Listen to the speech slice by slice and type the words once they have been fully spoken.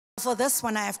For this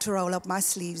one, I have to roll up my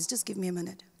sleeves. Just give me a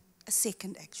minute. A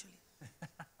second, actually.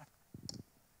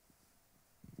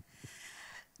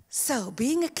 So,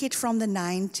 being a kid from the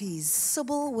 90s,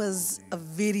 Sybil was a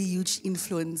very huge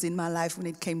influence in my life when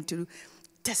it came to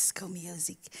disco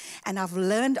music. And I've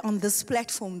learned on this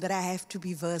platform that I have to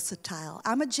be versatile.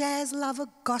 I'm a jazz lover,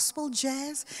 gospel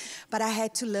jazz, but I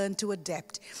had to learn to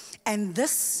adapt. And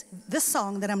this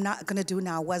song that I'm not going to do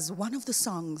now was one of the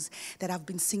songs that I've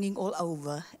been singing all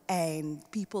over, and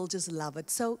people just love it.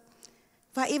 So,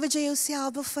 waarever jy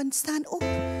jouself bevind, staan op,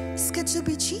 skud so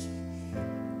bietjie,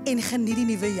 en geniet die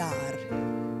nuwe jaar.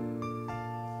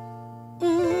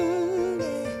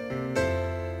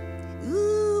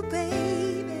 Ooh,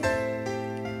 baby.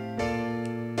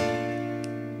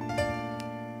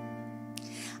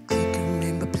 I can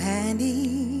remember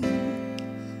planning,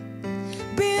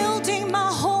 building my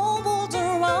whole world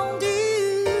around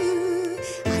you.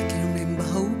 I can remember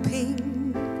hoping,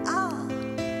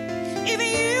 if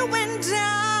you and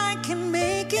I can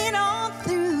make it all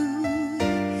through,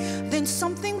 then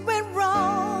something went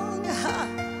wrong.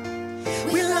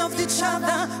 We loved each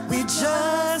other, we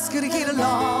just couldn't get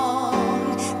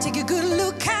along. Take a good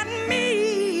look at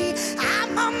me,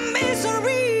 I'm a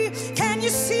misery, can you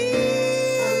see?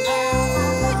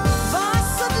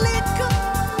 Was het lekker,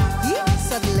 is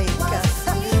het lekker.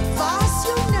 Was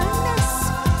je nunes,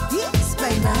 is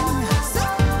mijn nunes.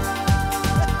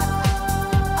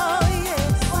 Oh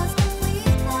yes.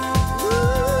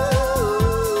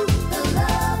 Ooh, the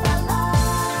love I love.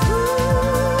 Ooh,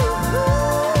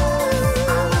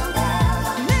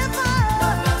 never,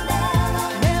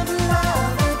 never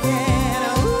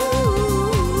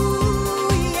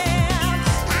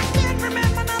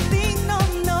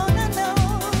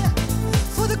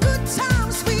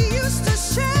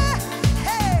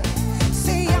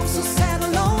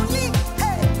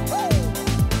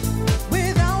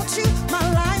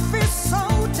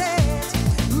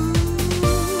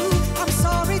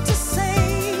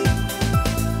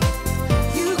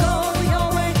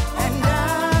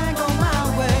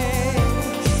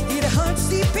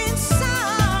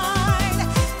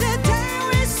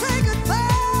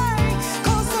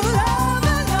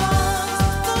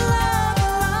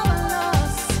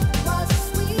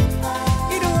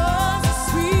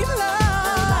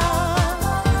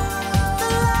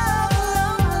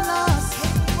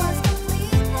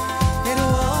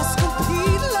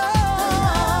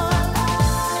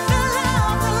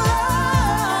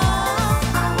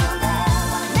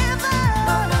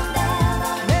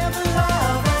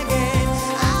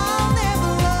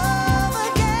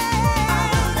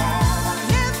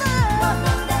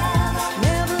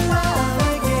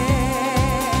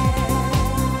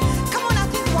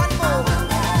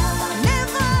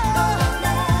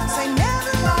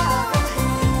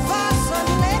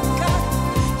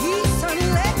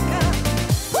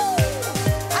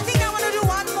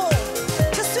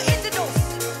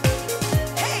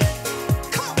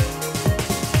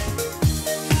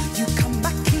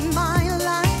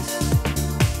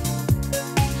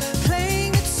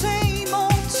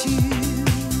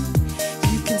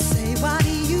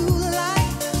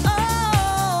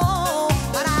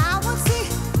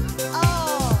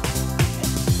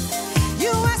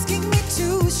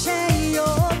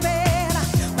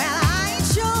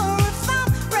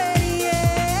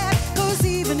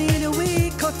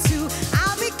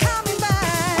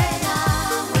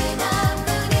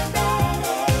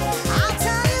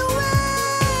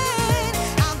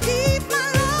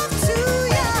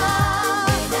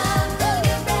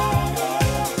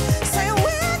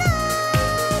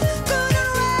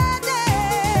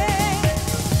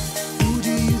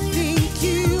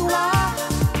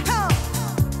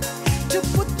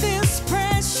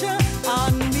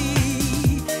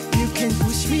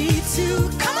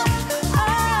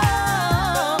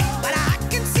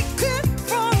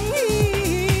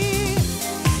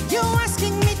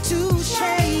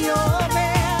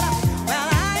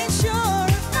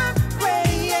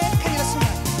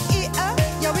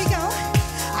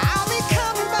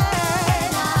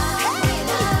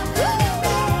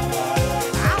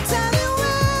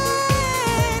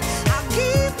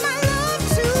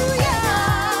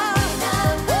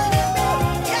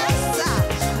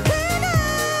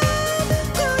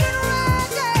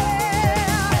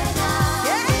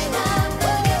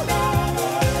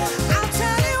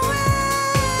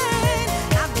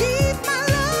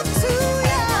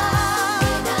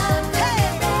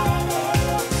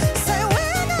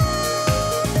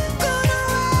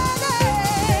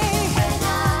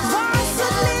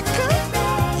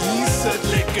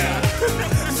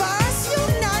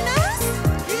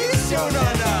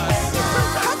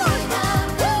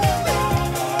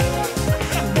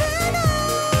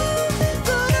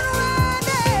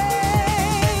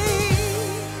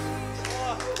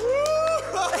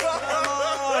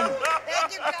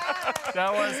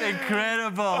That was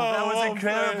incredible. That was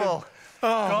incredible.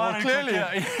 Well, clearly,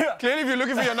 if you're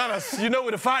looking for your nanas, you know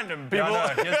where to find them, people.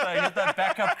 Yeah, here's that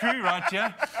backup crew right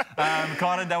here.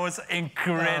 Karin, that was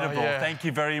incredible. Thank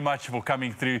you very much for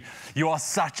coming through. You are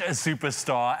such a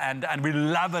superstar, and we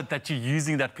love it that you're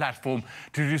using that platform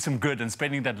to do some good and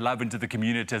spreading that love into the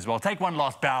community as well. Take one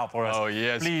last bow for us. Oh,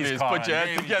 yes, please Put your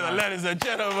hands together, ladies and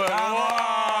gentlemen.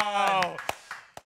 Wow.